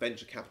 that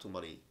venture capital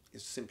money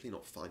is simply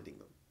not finding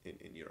them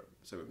in Europe.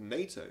 So with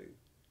NATO,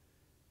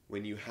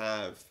 when you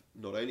have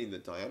not only the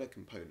Diana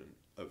component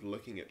of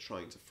looking at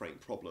trying to frame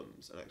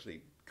problems and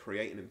actually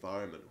create an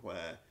environment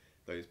where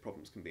those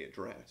problems can be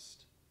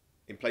addressed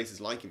in places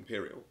like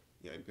Imperial.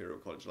 Imperial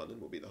College London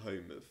will be the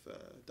home of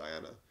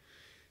Diana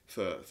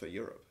for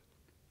Europe.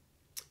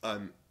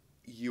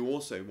 You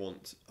also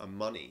want a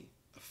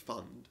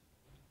fund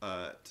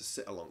to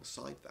sit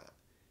alongside that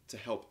to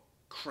help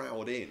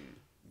crowd in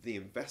the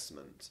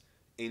investment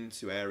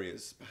into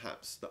areas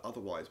perhaps that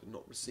otherwise would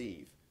not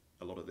receive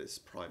a lot of this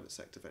private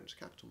sector venture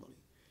capital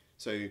money.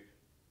 So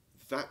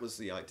that was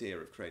the idea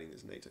of creating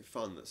this NATO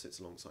fund that sits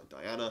alongside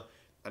Diana,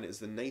 and it's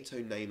the NATO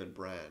name and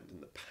brand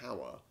and the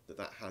power that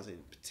that has,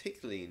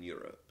 particularly in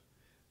Europe,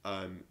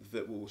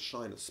 that will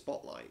shine a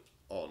spotlight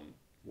on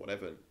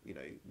whatever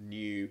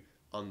new,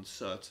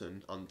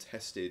 uncertain,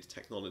 untested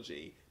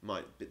technology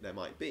there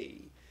might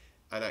be,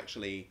 and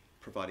actually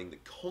providing the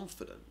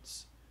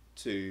confidence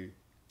to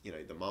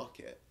the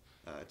market,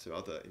 to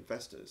other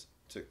investors,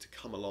 to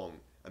come along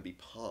and be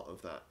part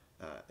of that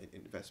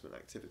investment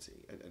activity,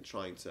 and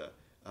trying to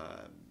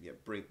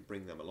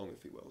bring them along,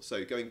 if you will.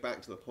 So going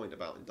back to the point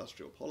about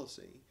industrial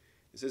policy,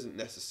 this isn't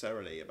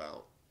necessarily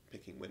about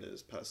picking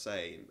winners per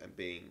se and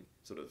being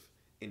sort of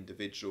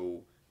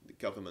individual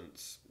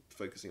governments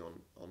focusing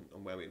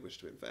on where we wish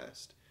to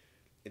invest.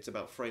 It's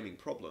about framing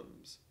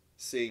problems,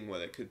 seeing where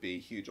there could be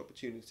huge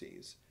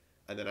opportunities,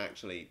 and then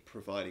actually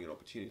providing an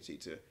opportunity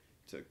to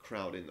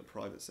crowd in the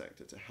private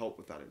sector to help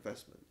with that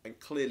investment. And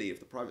clearly, if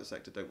the private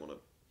sector don't want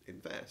to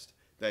invest,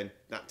 then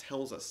that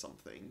tells us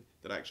something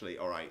that actually,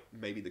 all right,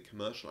 maybe the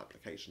commercial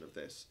application of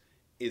this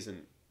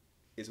isn't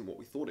what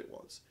we thought it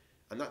was.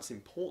 And that's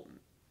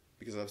important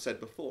because, as I've said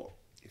before,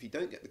 if you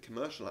don't get the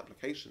commercial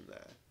application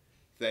there,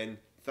 then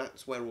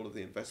that's where all of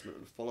the investment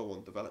and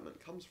follow-on development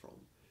comes from.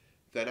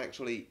 Then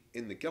actually,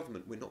 in the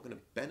government, we're not going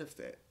to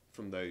benefit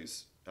from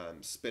those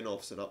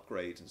spin-offs and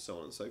upgrades and so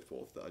on and so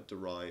forth that are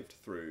derived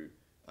through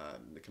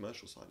the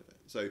commercial side of it.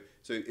 So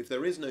if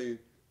there is no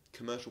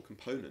commercial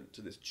component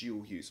to this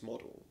dual-use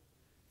model,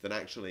 then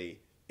actually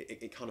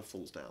it kind of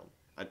falls down.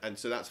 And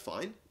so that's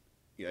fine.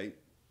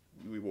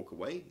 We walk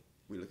away,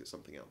 we look at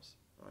something else,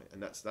 right?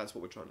 And that's what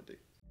we're trying to do.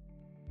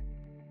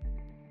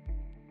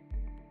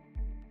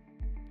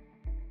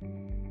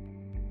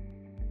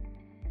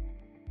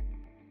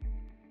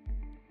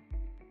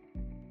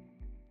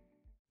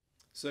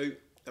 So,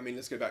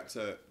 let's go back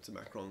to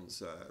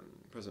Macron's,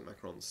 President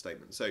Macron's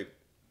statement. So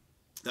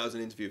that was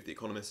an interview with The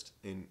Economist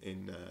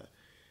in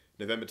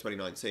November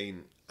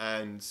 2019,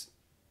 and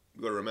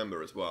we've got to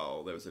remember as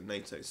well, there was a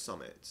NATO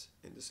summit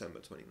in December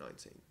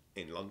 2019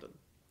 in London,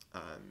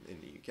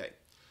 in the UK.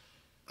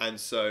 And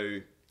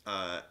so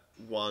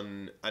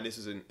and this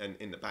is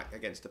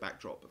against the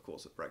backdrop, of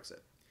course, of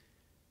Brexit.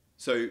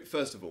 So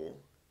first of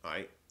all,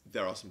 right,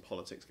 there are some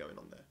politics going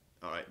on there,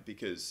 all right,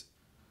 because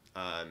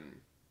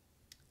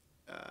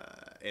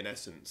in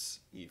essence,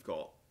 you've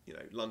got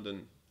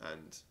London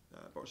and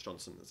Boris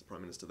Johnson as the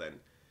Prime Minister then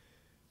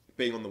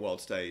being on the world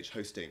stage,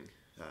 hosting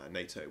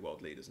NATO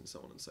world leaders and so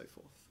on and so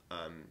forth.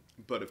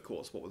 But of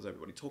course, what was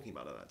everybody talking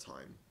about at that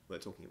time? They're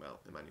talking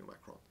about Emmanuel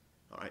Macron.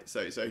 All right,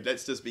 so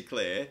let's just be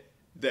clear.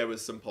 There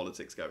was some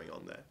politics going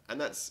on there, and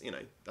that's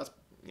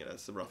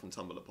the rough and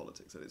tumble of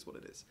politics. That is what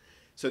it is.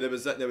 So there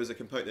was a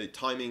component.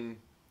 Timing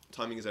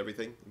is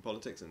everything in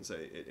politics, and so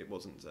it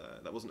wasn't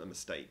that wasn't a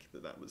mistake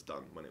that was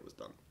done when it was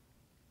done.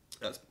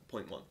 That's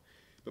point one.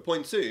 But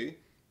point two,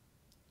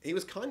 he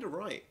was kind of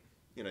right,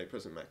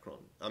 President Macron.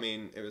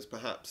 It was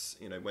perhaps,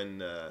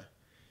 when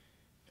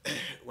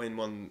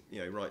one,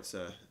 writes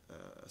a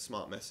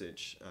smart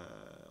message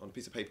on a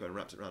piece of paper and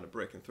wraps it around a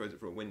brick and throws it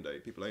through a window,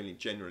 people only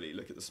generally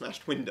look at the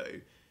smashed window,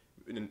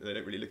 and they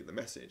don't really look at the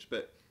message.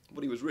 But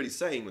what he was really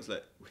saying was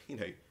that,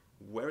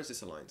 where is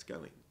this alliance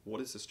going? What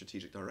is the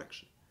strategic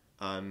direction?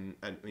 And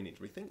we need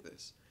to rethink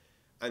this.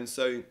 And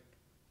so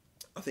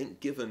I think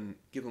given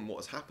what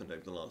has happened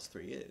over the last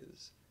 3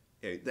 years,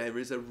 there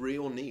is a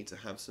real need to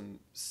have some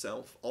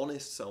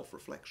honest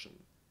self-reflection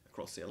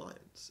across the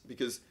alliance.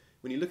 Because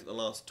when you look at the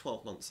last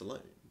 12 months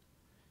alone,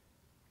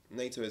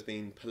 NATO has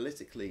been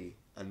politically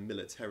and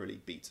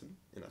militarily beaten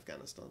in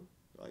Afghanistan.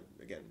 Right?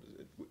 Again,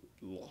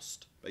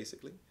 lost,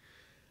 basically.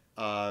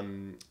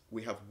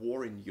 We have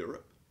war in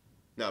Europe.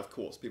 Now, of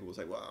course, people will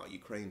say, well,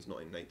 Ukraine's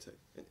not in NATO.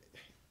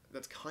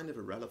 That's kind of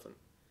irrelevant.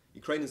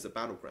 Ukraine is the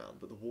battleground,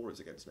 but the war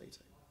is against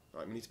NATO.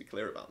 Right? We need to be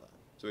clear about that.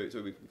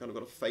 So we've kind of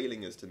got a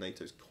failing as to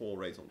NATO's core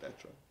raison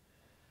d'etre.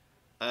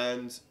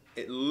 And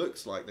it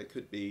looks like there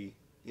could be,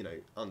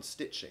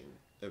 unstitching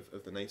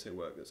of the NATO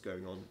work that's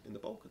going on in the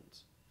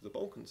Balkans. The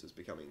Balkans is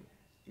becoming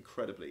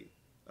incredibly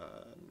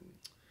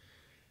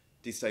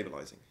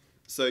destabilizing.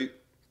 So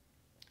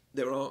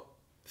there are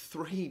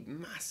 3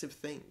 massive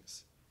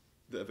things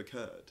that have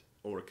occurred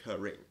or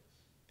occurring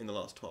in the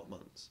last 12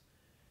 months.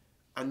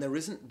 And there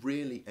isn't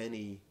really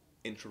any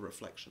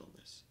intra-reflection on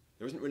this.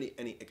 There isn't really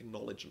any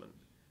acknowledgement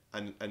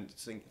and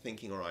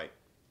thinking, all right,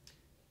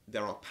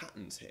 there are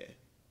patterns here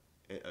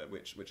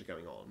which are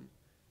going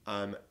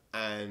on,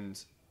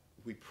 and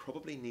we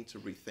probably need to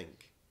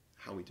rethink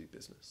how we do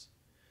business.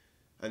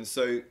 And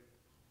so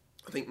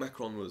I think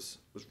Macron was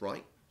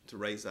right to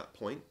raise that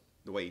point.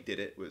 The way he did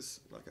it was,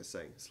 like I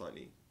say,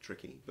 slightly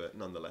tricky, but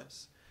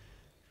nonetheless.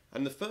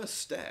 And the first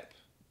step,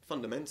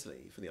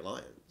 fundamentally, for the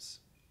alliance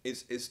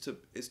is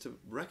to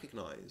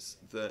recognise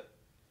that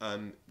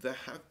there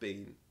have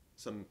been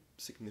some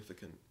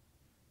significant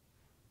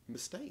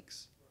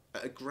mistakes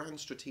at a grand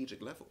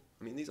strategic level.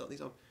 I mean, these are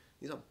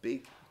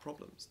big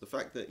problems. The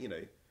fact that, you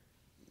know,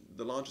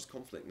 the largest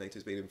conflict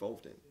NATO's been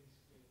involved in,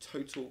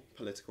 total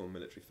political and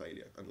military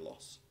failure and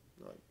loss,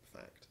 right?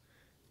 Fact.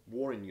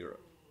 War in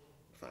Europe,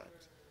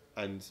 fact.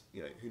 And,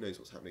 you know, who knows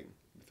what's happening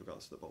with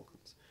regards to the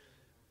Balkans.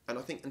 And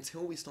I think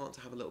until we start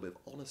to have a little bit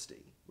of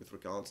honesty with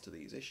regards to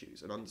these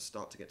issues and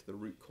start to get to the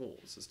root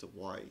cause as to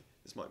why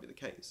this might be the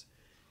case,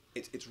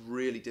 it's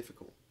really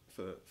difficult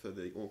for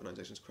the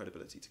organisation's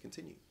credibility to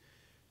continue.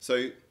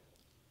 So,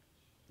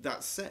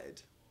 that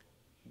said,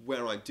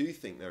 where I do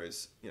think there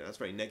is, you know, that's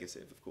very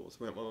negative, of course.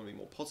 Where I want to be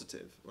more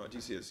positive, where I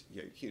do see as,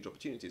 you know, huge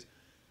opportunities.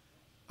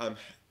 You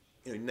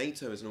know,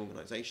 NATO as an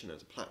organisation,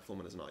 as a platform,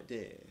 and as an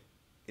idea,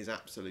 is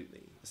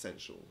absolutely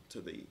essential to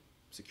the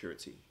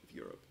security of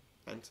Europe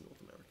and to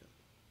North America.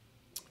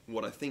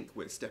 What I think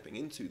we're stepping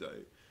into,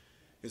 though,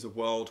 is a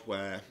world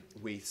where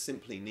we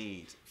simply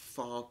need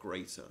far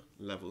greater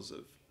levels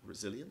of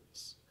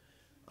resilience,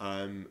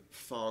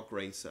 far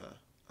greater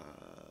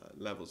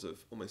levels of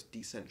almost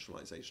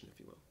decentralization, if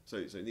you will.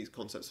 So these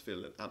concepts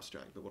feel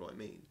abstract, but what do I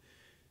mean?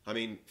 I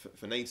mean,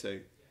 for NATO,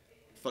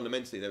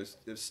 fundamentally,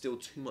 there's still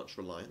too much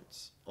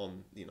reliance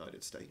on the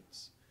United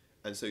States.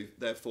 And so,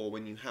 therefore,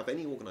 when you have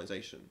any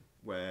organization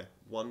where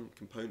one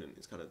component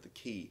is kind of the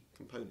key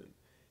component,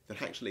 then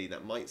actually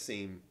that might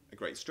seem a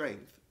great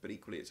strength, but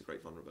equally it's a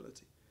great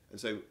vulnerability. And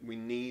so we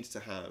need to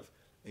have,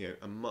 you know,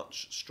 a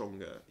much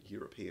stronger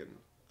European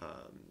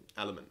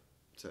element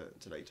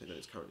to NATO than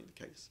is currently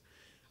the case.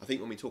 I think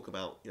when we talk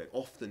about, you know,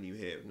 often you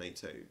hear of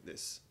NATO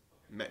this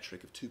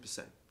metric of 2%,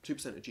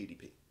 2% of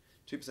GDP,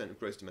 2% of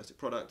gross domestic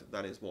product.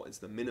 That is what is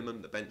the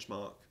minimum, the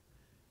benchmark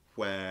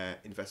where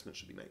investment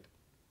should be made.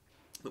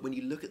 But when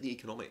you look at the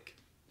economic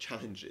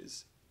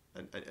challenges,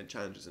 and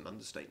challenges an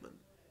understatement,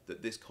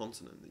 that this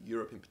continent, that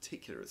Europe in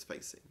particular, is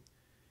facing,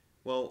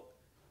 well,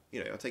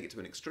 you know, I'll take it to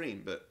an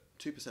extreme, but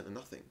 2% of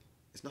nothing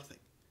is nothing.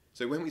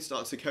 So when we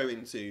start to go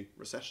into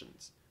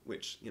recessions,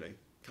 which, you know,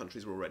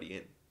 countries are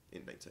already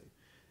in NATO,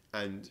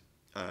 and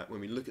when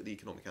we look at the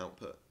economic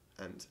output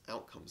and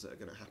outcomes that are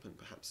going to happen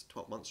perhaps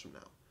 12 months from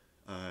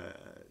now,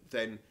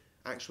 then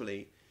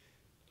actually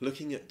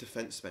looking at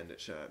defence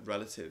expenditure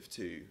relative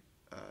to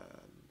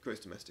gross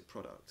domestic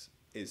product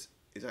is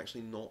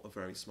actually not a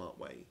very smart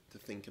way to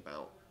think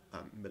about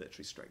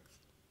military strength.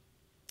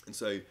 And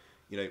so,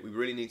 you know, we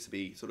really need to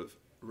be sort of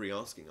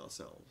re-asking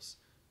ourselves,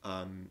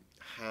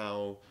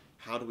 how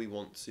do we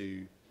want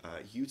to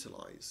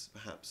utilise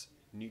perhaps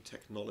new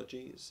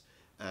technologies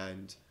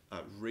and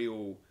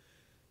real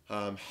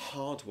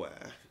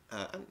hardware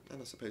and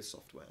I suppose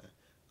software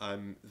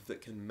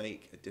that can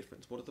make a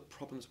difference? What are the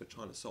problems we're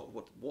trying to solve?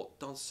 What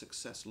does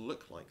success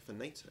look like for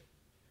NATO?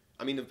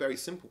 I mean, a very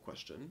simple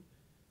question: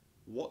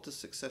 what does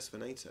success for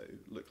NATO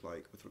look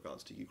like with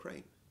regards to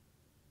Ukraine?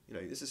 You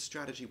know, this is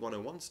strategy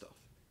 101 stuff.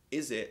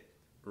 Is it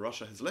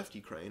Russia has left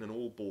Ukraine and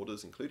all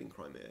borders, including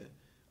Crimea,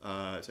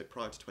 so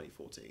prior to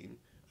 2014,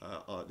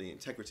 the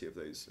integrity of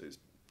those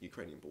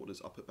Ukrainian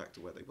borders are put back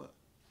to where they were?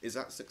 Is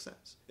that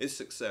success? Is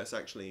success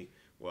actually,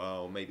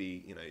 well,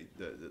 maybe, you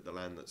know, the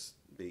land that's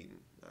been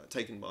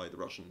taken by the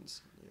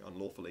Russians, you know,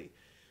 unlawfully,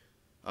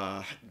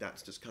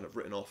 that's just kind of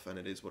written off and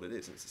it is what it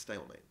is and it's a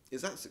stalemate?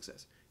 Is that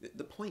success?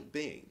 The point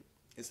being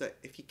is that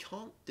if you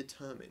can't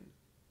determine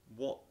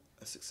what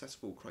a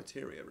successful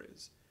criteria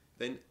is,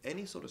 then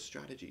any sort of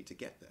strategy to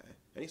get there,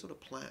 any sort of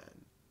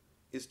plan,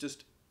 is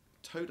just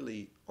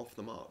totally off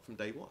the mark from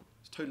day one.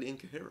 It's totally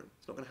incoherent.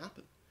 It's not going to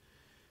happen.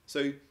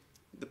 So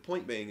the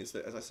point being is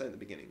that, as I said at the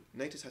beginning,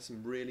 NATO's had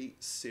some really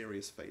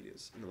serious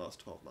failures in the last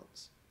 12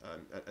 months,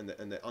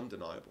 and they're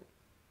undeniable.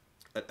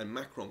 And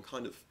Macron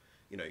kind of,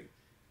 you know,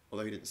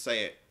 although he didn't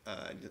say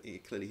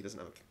it, clearly he doesn't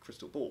have a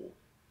crystal ball,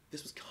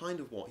 this was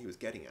kind of what he was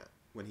getting at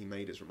when he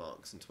made his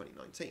remarks in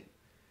 2019.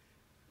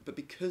 But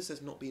because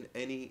there's not been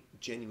any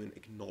genuine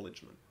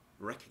acknowledgement,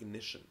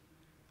 recognition,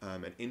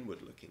 and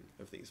inward looking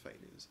of these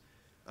failures,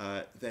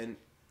 then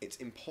it's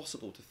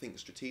impossible to think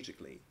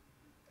strategically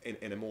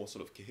in a more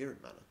sort of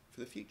coherent manner for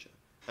the future.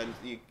 And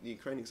the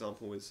Ukraine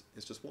example is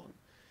just one.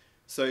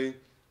 So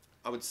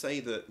I would say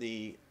that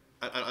and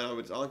I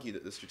would argue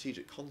that the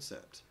strategic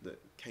concept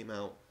that came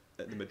out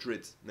at the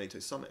Madrid NATO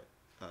summit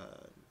a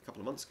couple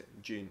of months ago,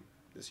 in June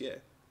this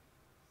year,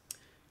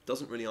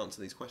 doesn't really answer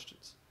these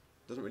questions.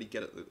 Doesn't really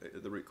get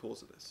at the root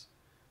cause of this.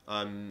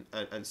 And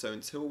so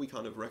until we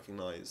kind of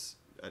recognise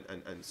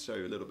and show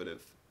a little bit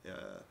of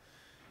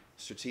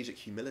strategic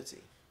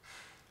humility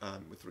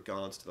with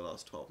regards to the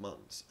last 12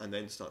 months, and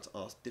then start to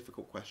ask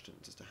difficult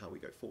questions as to how we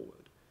go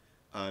forward,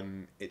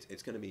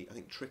 it's going to be, I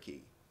think,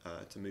 tricky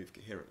to move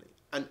coherently.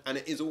 And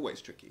it is always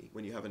tricky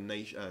when you have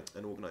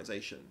an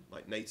organisation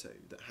like NATO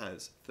that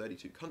has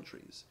 32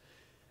 countries,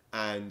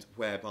 and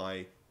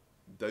whereby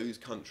those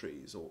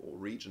countries or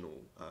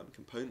regional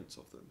components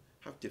of them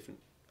have different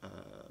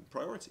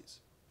priorities.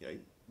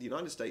 the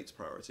United States'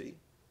 priority,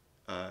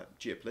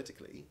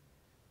 geopolitically,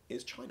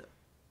 is China.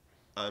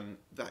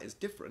 That is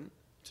different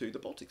to the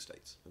Baltic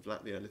states of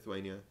Latvia,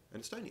 Lithuania,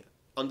 and Estonia.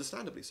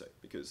 Understandably so,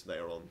 because they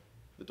are on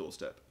the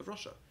doorstep of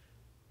Russia.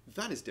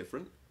 That is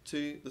different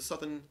to the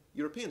southern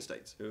European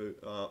states, who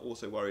are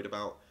also worried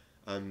about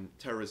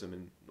terrorism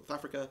in North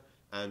Africa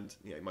and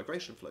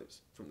migration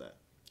flows from there.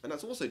 And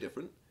that's also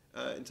different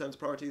in terms of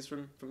priorities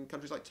from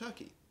countries like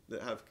Turkey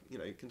that have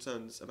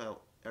concerns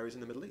about areas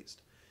in the Middle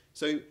East.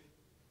 So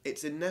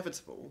it's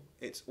inevitable,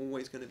 it's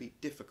always going to be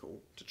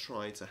difficult to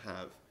try to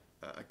have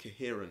a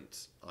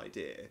coherent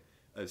idea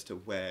as to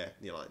where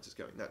the alliance is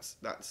going. That's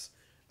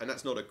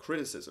not a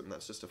criticism,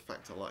 that's just a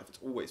fact of life. It's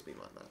always been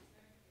like that.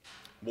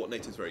 What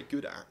NATO is very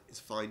good at is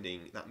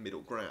finding that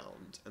middle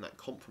ground and that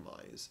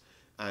compromise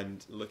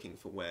and looking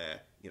for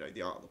where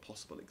the art of the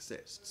possible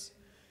exists.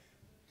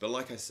 But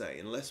like I say,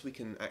 unless we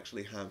can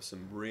actually have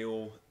some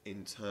real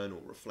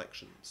internal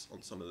reflections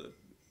on some of the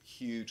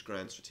huge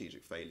grand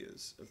strategic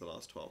failures of the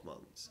last 12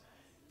 months,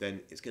 then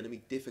it's going to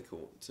be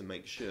difficult to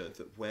make sure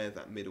that where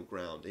that middle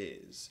ground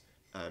is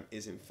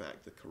in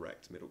fact the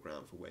correct middle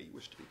ground for where you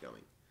wish to be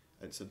going.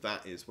 And so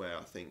that is where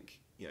I think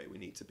we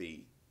need to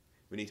be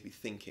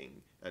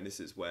thinking, and this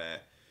is where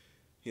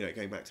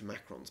going back to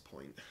Macron's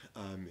point,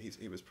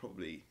 he was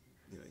probably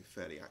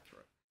fairly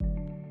accurate.